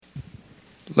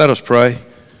Let us pray.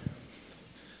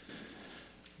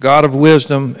 God of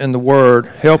wisdom and the Word,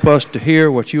 help us to hear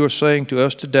what you are saying to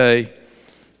us today.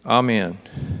 Amen.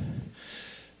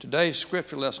 Today's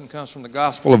scripture lesson comes from the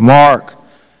Gospel of Mark,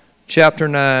 chapter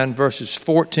 9, verses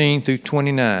 14 through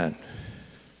 29.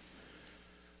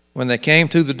 When they came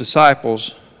to the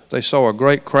disciples, they saw a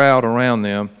great crowd around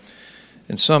them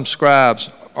and some scribes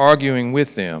arguing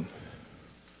with them.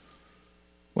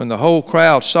 When the whole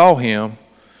crowd saw him,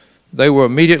 they were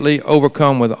immediately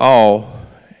overcome with awe,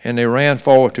 and they ran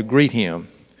forward to greet him.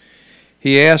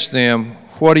 He asked them,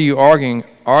 "What are you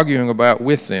arguing about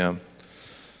with them?"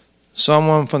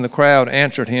 Someone from the crowd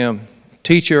answered him,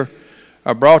 "Teacher,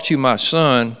 I brought you my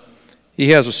son.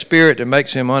 He has a spirit that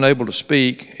makes him unable to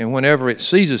speak, and whenever it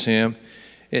seizes him,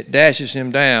 it dashes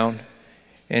him down,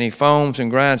 and he foams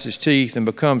and grinds his teeth and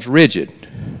becomes rigid.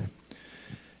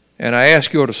 And I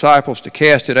asked your disciples to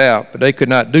cast it out, but they could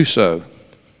not do so."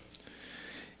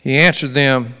 He answered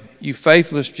them, "You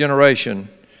faithless generation,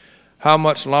 how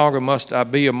much longer must I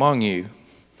be among you?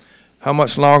 How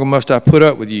much longer must I put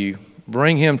up with you?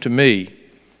 Bring him to me."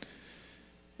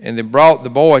 And they brought the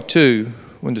boy too.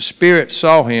 When the spirit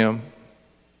saw him,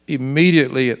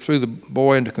 immediately it threw the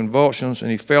boy into convulsions, and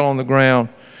he fell on the ground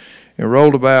and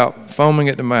rolled about, foaming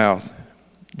at the mouth.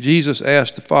 Jesus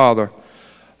asked the father,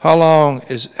 "How long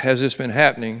has this been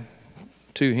happening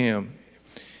to him?"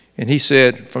 And he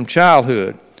said, "From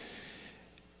childhood.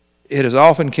 It has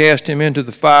often cast him into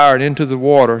the fire and into the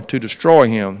water to destroy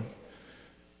him.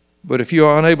 But if you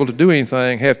are unable to do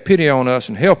anything, have pity on us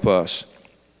and help us."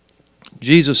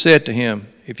 Jesus said to him,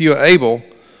 "If you are able,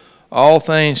 all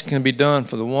things can be done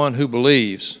for the one who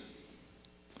believes."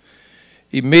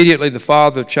 Immediately the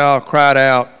father of the child cried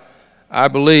out, "I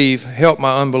believe, help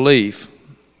my unbelief."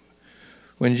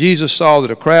 When Jesus saw that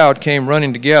a crowd came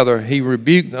running together, he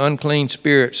rebuked the unclean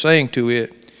spirit, saying to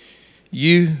it,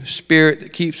 "You spirit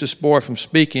that keeps this boy from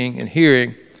speaking and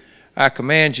hearing, I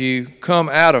command you, come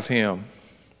out of him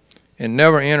and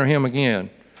never enter him again."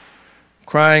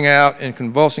 Crying out and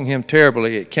convulsing him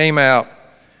terribly, it came out,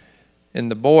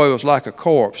 and the boy was like a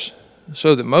corpse,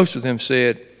 so that most of them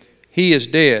said, "He is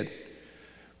dead."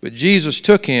 But Jesus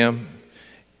took him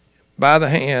by the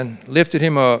hand, lifted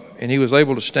him up, and he was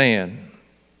able to stand.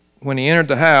 When he entered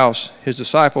the house, his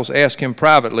disciples asked him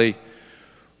privately,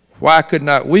 "Why could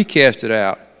not we cast it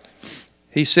out?"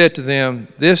 He said to them,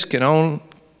 "This can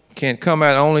come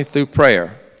out only through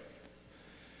prayer."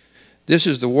 This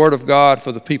is the word of God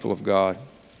for the people of God.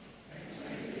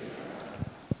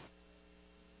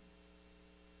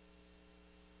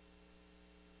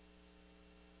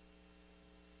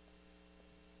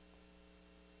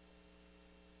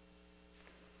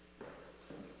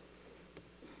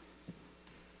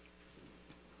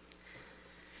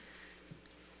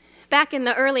 Back in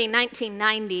the early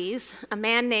 1990s, a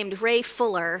man named Ray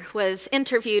Fuller was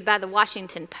interviewed by the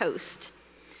Washington Post.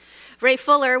 Ray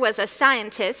Fuller was a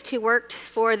scientist who worked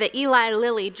for the Eli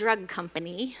Lilly drug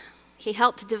company. He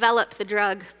helped develop the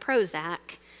drug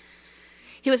Prozac.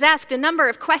 He was asked a number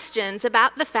of questions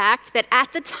about the fact that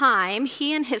at the time,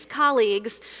 he and his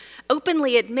colleagues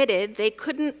openly admitted they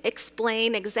couldn't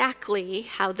explain exactly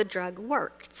how the drug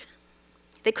worked.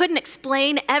 They couldn't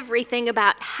explain everything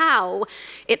about how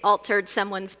it altered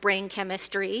someone's brain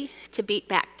chemistry to beat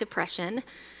back depression.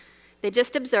 They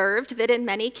just observed that in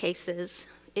many cases,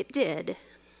 it did.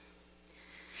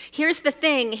 "Here's the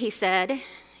thing," he said.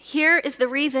 "Here is the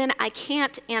reason I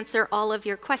can't answer all of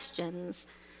your questions.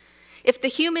 If the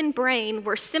human brain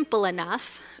were simple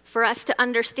enough for us to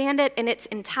understand it in its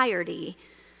entirety,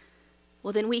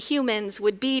 well, then we humans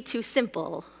would be too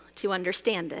simple to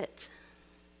understand it."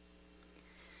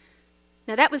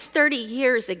 Now, that was 30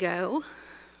 years ago.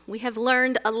 We have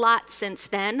learned a lot since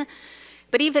then,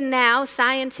 but even now,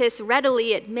 scientists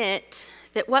readily admit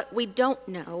that what we don't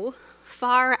know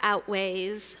far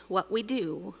outweighs what we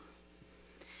do.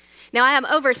 Now, I am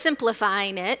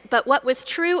oversimplifying it, but what was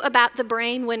true about the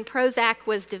brain when Prozac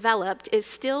was developed is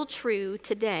still true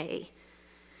today.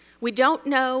 We don't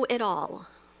know it all.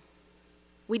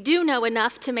 We do know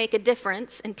enough to make a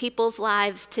difference in people's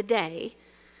lives today,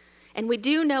 and we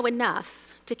do know enough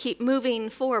to keep moving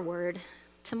forward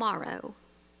tomorrow.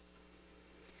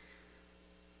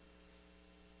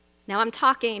 Now, I'm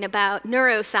talking about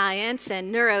neuroscience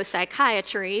and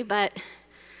neuropsychiatry, but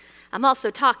I'm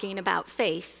also talking about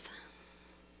faith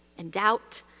and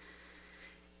doubt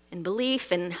and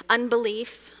belief and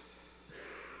unbelief.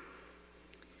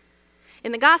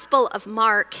 In the Gospel of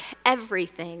Mark,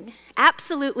 everything,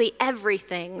 absolutely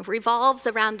everything, revolves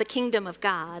around the kingdom of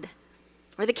God,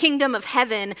 or the kingdom of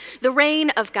heaven, the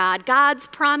reign of God, God's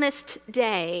promised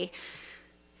day.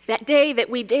 That day that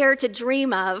we dare to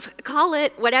dream of, call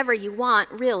it whatever you want,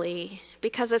 really,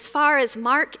 because as far as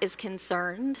Mark is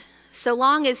concerned, so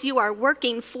long as you are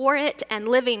working for it and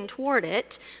living toward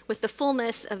it with the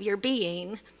fullness of your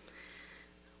being,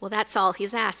 well, that's all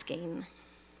he's asking.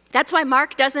 That's why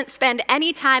Mark doesn't spend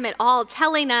any time at all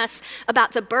telling us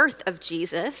about the birth of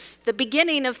Jesus. The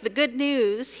beginning of the good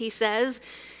news, he says,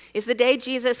 is the day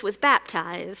Jesus was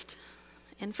baptized.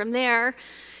 And from there,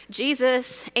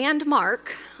 Jesus and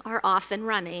Mark are off and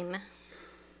running.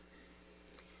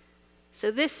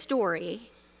 So this story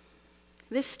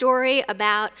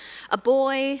about a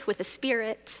boy with a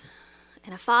spirit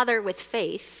and a father with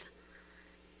faith,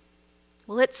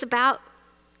 well, it's about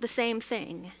the same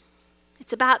thing.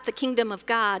 It's about the kingdom of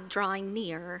God drawing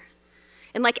near.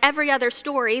 And like every other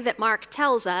story that Mark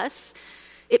tells us,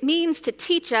 it means to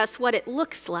teach us what it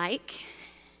looks like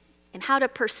and how to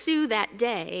pursue that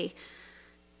day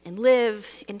and live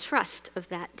in trust of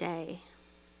that day.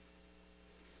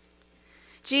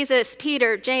 Jesus,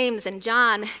 Peter, James, and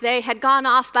John, they had gone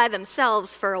off by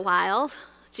themselves for a while.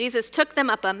 Jesus took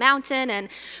them up a mountain, and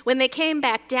when they came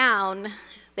back down,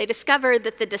 they discovered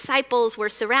that the disciples were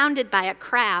surrounded by a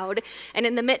crowd and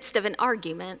in the midst of an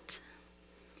argument.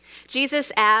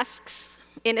 Jesus asks,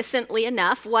 innocently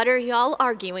enough, "What are y'all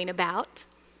arguing about?"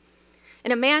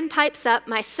 And a man pipes up,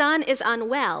 "My son is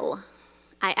unwell.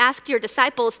 I asked your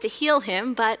disciples to heal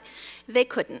him, but they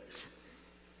couldn't."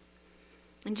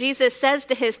 And Jesus says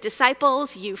to his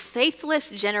disciples, "You faithless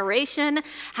generation,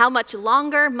 how much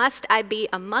longer must I be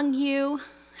among you?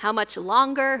 How much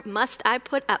longer must I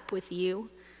put up with you?"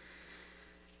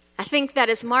 I think that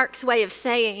is Mark's way of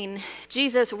saying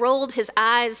Jesus rolled his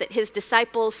eyes at his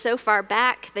disciples so far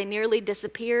back they nearly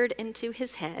disappeared into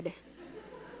his head.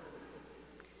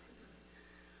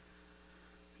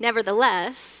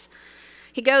 Nevertheless,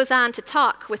 he goes on to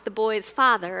talk with the boy's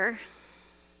father,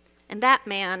 and that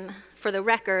man, for the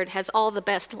record, has all the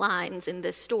best lines in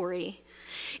this story.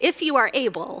 "If you are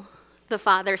able," the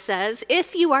father says,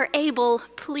 "if you are able,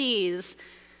 please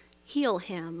heal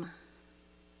him."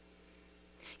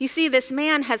 You see, this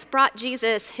man has brought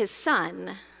Jesus his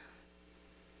son,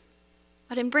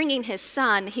 but in bringing his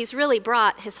son, he's really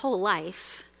brought his whole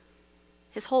life,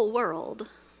 his whole world.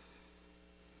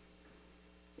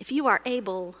 If you are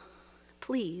able,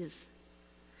 please,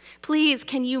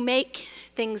 can you make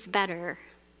things better?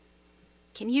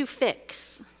 Can you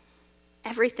fix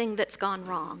everything that's gone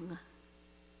wrong?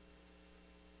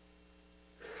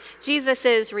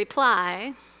 Jesus'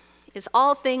 reply is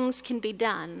all things can be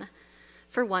done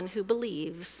for one who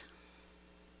believes.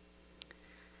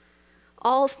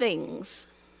 All things.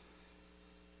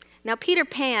 Now, Peter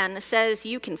Pan says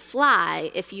you can fly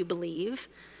if you believe.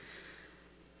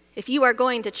 If you are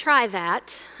going to try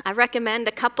that, I recommend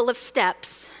a couple of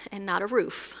steps and not a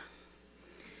roof.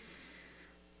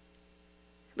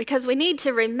 Because we need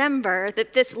to remember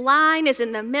that this line is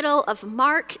in the middle of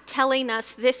Mark telling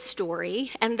us this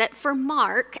story, and that for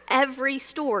Mark, every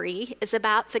story is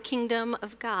about the kingdom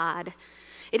of God.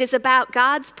 It is about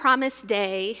God's promised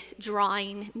day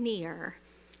drawing near.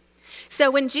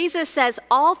 So when Jesus says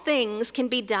all things can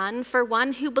be done for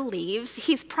one who believes,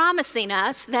 he's promising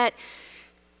us that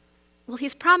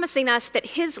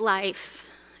his life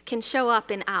can show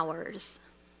up in ours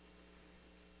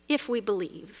if we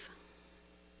believe.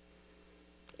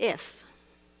 If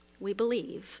we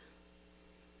believe.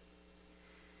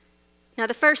 Now,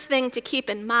 the first thing to keep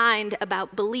in mind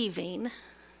about believing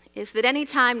is that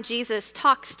anytime Jesus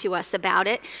talks to us about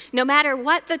it, no matter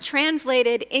what the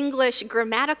translated English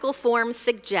grammatical form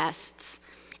suggests,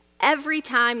 every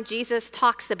time Jesus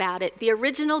talks about it, the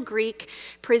original Greek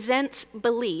presents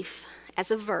belief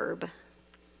as a verb.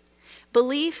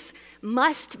 Belief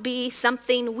must be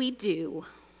something we do.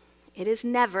 It is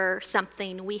never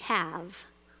something we have.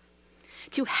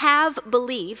 To have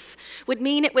belief would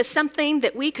mean it was something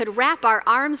that we could wrap our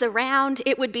arms around.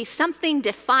 It would be something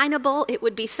definable. It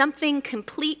would be something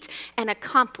complete and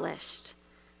accomplished.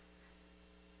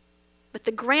 But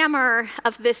the grammar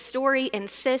of this story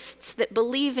insists that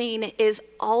believing is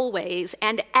always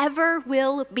and ever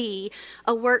will be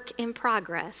a work in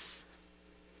progress.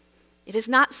 It is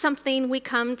not something we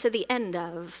come to the end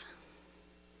of.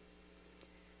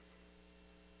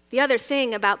 The other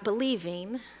thing about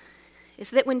believing is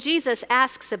that when Jesus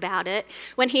asks about it,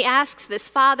 when he asks this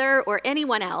father or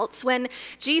anyone else, when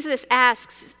Jesus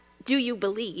asks, "Do you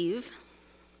believe?"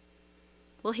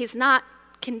 well, he's not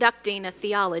conducting a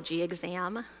theology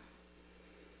exam.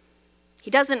 He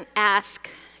doesn't ask,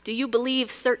 "Do you believe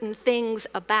certain things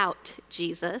about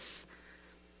Jesus?"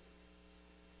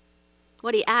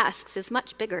 What he asks is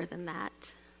much bigger than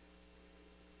that.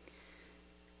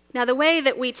 Now, the way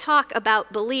that we talk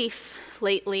about belief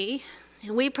lately,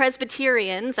 and we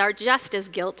Presbyterians are just as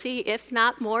guilty, if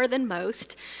not more than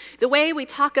most, the way we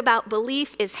talk about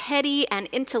belief is heady and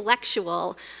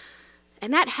intellectual,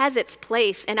 and that has its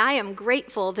place, and I am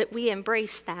grateful that we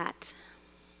embrace that.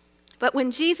 But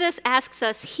when Jesus asks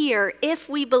us here if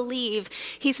we believe,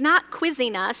 he's not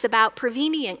quizzing us about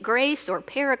prevenient grace or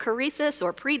perichoresis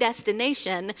or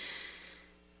predestination.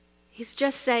 He's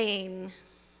just saying,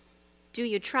 do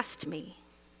you trust me?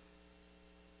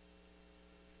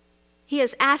 He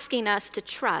is asking us to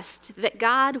trust that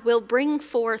God will bring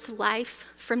forth life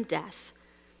from death.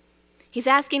 He's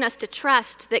asking us to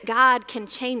trust that God can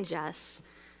change us.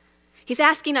 He's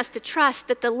asking us to trust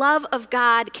that the love of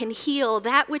God can heal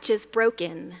that which is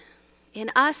broken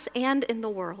in us and in the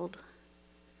world.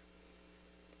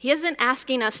 He isn't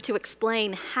asking us to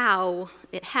explain how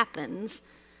it happens.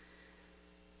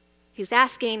 He's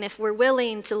asking if we're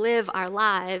willing to live our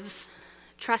lives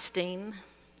trusting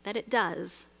that it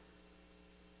does.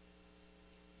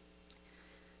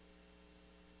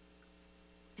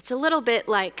 It's a little bit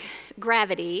like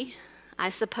gravity,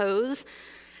 I suppose.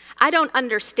 I don't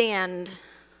understand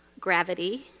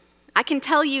gravity. I can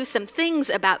tell you some things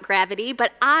about gravity,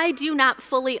 but I do not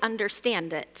fully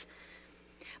understand it.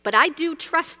 But I do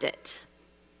trust it.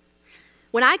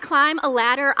 When I climb a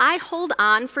ladder, I hold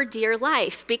on for dear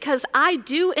life because I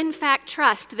do in fact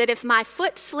trust that if my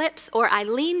foot slips or I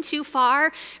lean too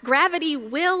far, gravity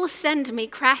will send me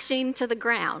crashing to the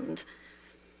ground.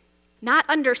 Not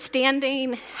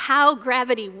understanding how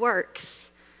gravity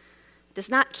works does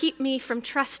not keep me from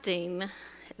trusting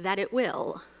that it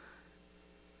will.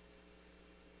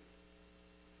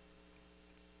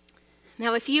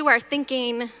 Now, if you are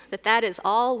thinking that that is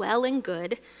all well and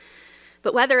good,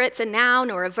 but whether it's a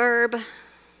noun or a verb,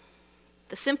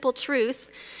 the simple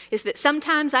truth is that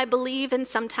sometimes I believe and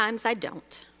sometimes I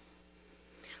don't.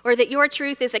 Or that your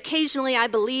truth is occasionally I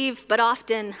believe, but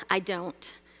often I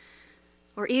don't.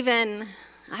 Or even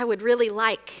I would really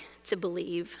like to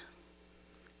believe,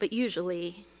 but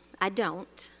usually I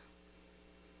don't.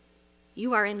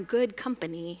 You are in good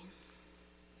company.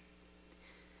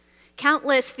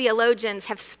 Countless theologians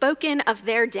have spoken of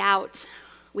their doubt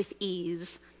with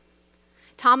ease.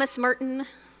 Thomas Merton,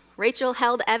 Rachel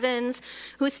Held Evans,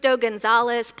 Justo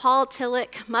Gonzalez, Paul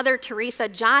Tillich, Mother Teresa,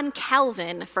 John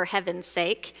Calvin, for heaven's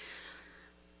sake,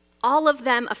 all of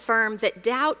them affirm that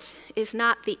doubt is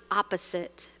not the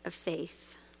opposite of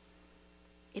faith.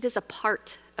 It is a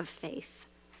part of faith.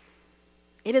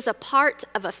 It is a part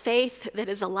of a faith that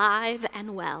is alive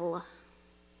and well.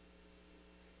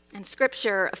 And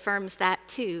Scripture affirms that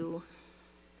too.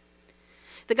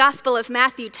 The Gospel of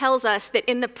Matthew tells us that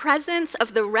in the presence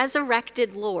of the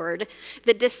resurrected Lord,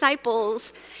 the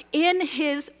disciples, in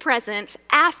his presence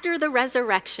after the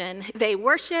resurrection, they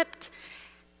worshiped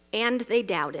and they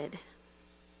doubted.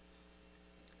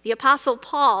 The Apostle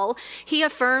Paul, he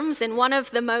affirms in one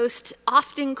of the most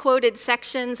often quoted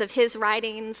sections of his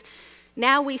writings,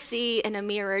 now we see in a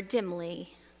mirror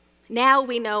dimly. Now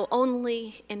we know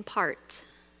only in part.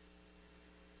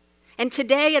 And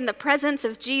today, in the presence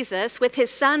of Jesus, with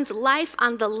his son's life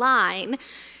on the line,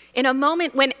 in a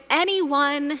moment when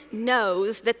anyone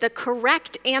knows that the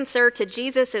correct answer to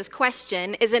Jesus'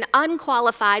 question is an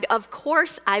unqualified, of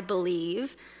course I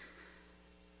believe,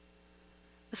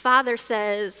 the Father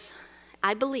says,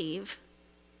 I believe,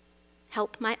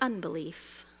 help my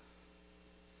unbelief.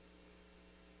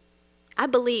 I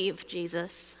believe,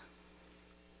 Jesus,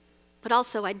 but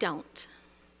also I don't.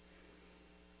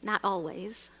 Not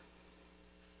always.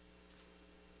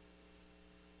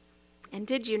 And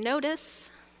did you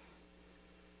notice?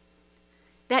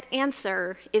 That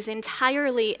answer is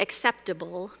entirely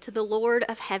acceptable to the Lord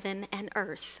of heaven and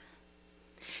earth.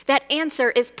 That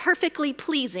answer is perfectly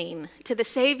pleasing to the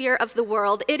Savior of the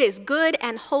world. It is good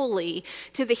and holy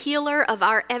to the healer of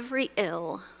our every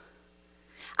ill.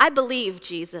 I believe,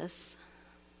 Jesus,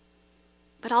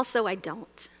 but also I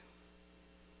don't.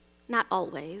 Not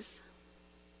always.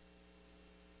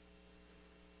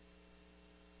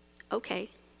 Okay.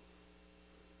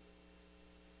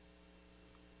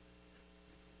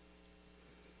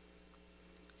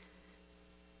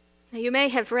 Now, you may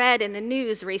have read in the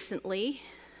news recently,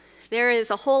 there is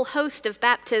a whole host of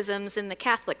baptisms in the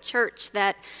Catholic Church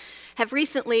that have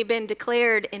recently been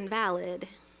declared invalid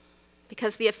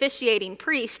because the officiating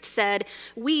priest said,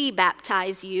 we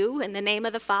baptize you in the name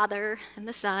of the Father and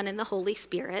the Son and the Holy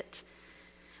Spirit.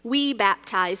 We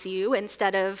baptize you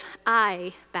instead of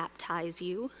I baptize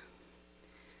you.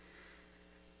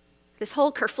 This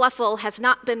whole kerfluffle has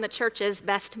not been the church's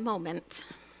best moment.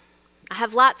 I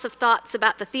have lots of thoughts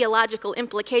about the theological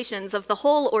implications of the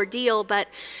whole ordeal, but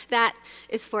that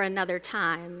is for another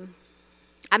time.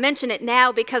 I mention it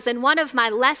now because in one of my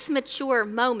less mature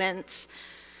moments,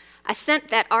 I sent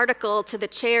that article to the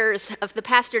chairs of the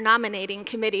pastor nominating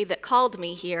committee that called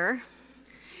me here,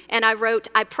 and I wrote,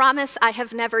 "I promise I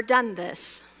have never done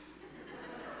this."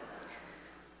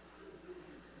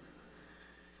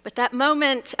 But that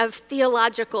moment of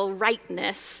theological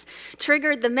rightness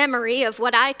triggered the memory of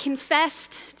what I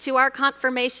confessed to our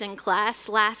confirmation class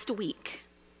last week.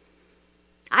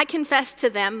 I confessed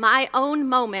to them my own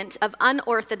moment of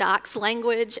unorthodox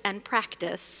language and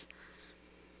practice.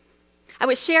 I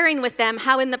was sharing with them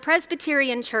how in the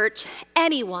Presbyterian Church,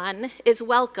 anyone is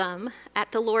welcome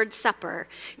at the Lord's Supper.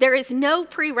 There is no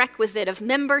prerequisite of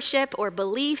membership or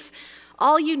belief.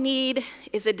 All you need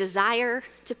is a desire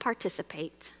to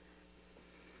participate.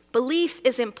 Belief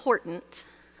is important,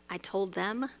 I told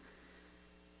them,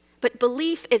 but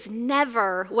belief is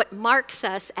never what marks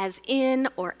us as in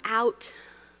or out,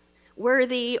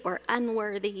 worthy or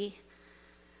unworthy.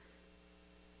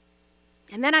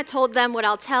 And then I told them what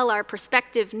I'll tell our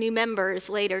prospective new members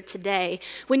later today.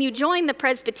 When you join the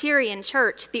Presbyterian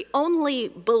Church, the only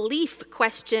belief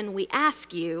question we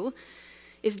ask you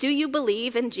is, do you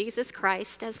believe in Jesus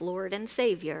Christ as Lord and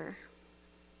Savior?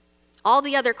 All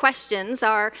the other questions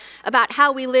are about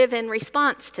how we live in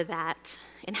response to that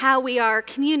and how we are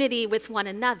community with one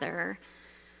another.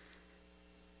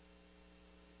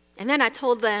 And then I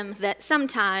told them that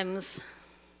sometimes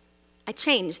I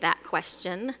change that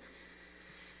question.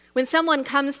 When someone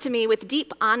comes to me with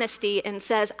deep honesty and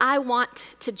says, I want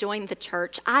to join the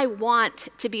church, I want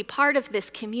to be part of this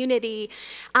community,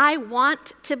 I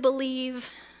want to believe,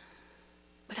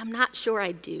 but I'm not sure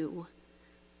I do,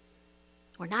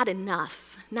 or not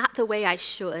enough, not the way I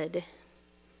should.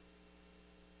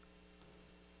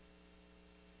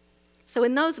 So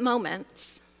in those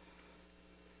moments,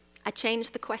 I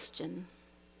change the question.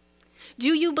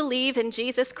 Do you believe in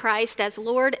Jesus Christ as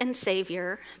Lord and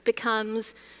Savior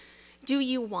becomes, do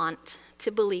you want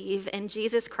to believe in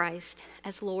Jesus Christ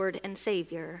as Lord and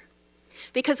Savior?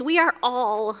 Because we are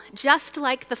all just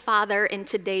like the Father in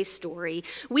today's story.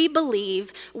 We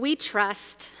believe, we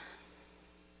trust,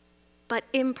 but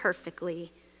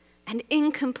imperfectly and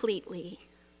incompletely.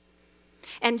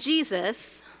 And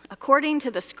Jesus, according to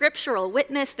the scriptural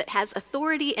witness that has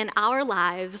authority in our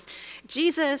lives,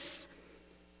 Jesus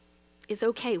is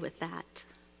okay with that.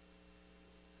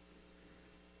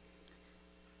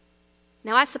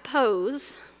 Now, I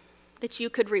suppose that you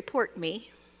could report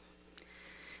me,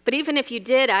 but even if you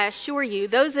did, I assure you,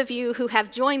 those of you who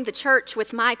have joined the church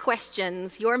with my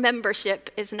questions, your membership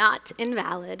is not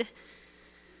invalid.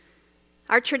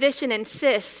 Our tradition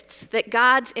insists that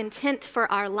God's intent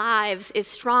for our lives is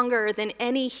stronger than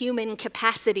any human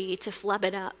capacity to flub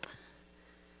it up.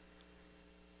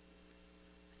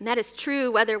 And that is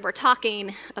true whether we're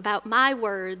talking about my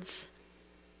words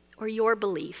or your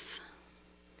belief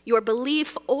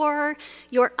or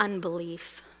your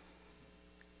unbelief.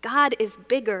 God is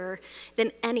bigger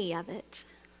than any of it.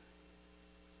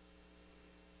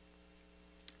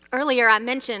 Earlier, I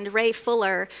mentioned Ray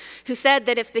Fuller, who said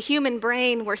that if the human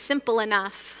brain were simple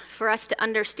enough for us to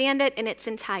understand it in its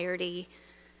entirety,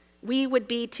 we would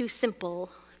be too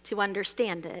simple to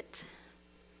understand it.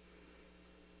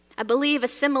 I believe a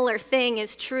similar thing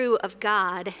is true of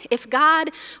God. If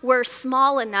God were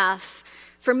small enough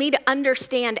for me to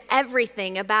understand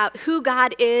everything about who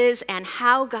God is and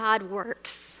how God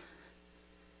works,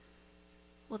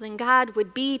 well, then God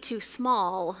would be too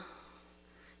small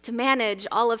to manage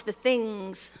all of the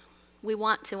things we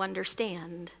want to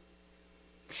understand.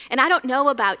 And I don't know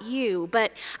about you,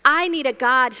 but I need a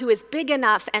God who is big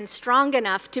enough and strong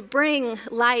enough to bring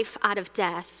life out of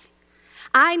death.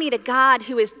 I need a God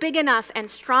who is big enough and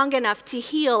strong enough to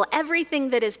heal everything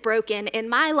that is broken in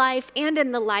my life and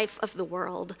in the life of the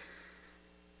world.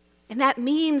 And that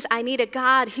means I need a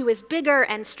God who is bigger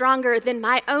and stronger than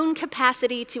my own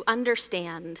capacity to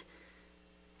understand,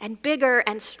 and bigger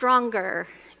and stronger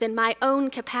than my own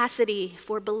capacity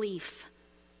for belief.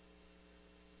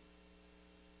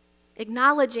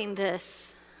 Acknowledging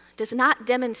this does not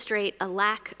demonstrate a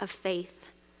lack of faith.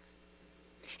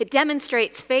 It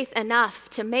demonstrates faith enough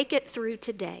to make it through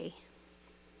today.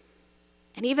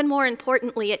 And even more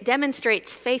importantly, it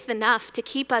demonstrates faith enough to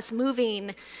keep us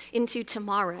moving into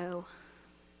tomorrow.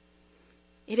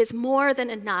 It is more than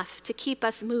enough to keep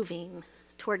us moving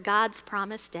toward God's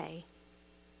promised day.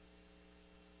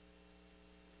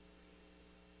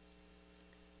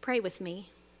 Pray with me.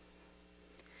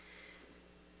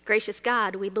 Gracious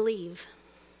God, we believe.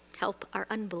 Help our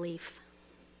unbelief.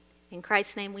 In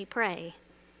Christ's name we pray.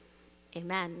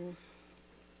 Amen.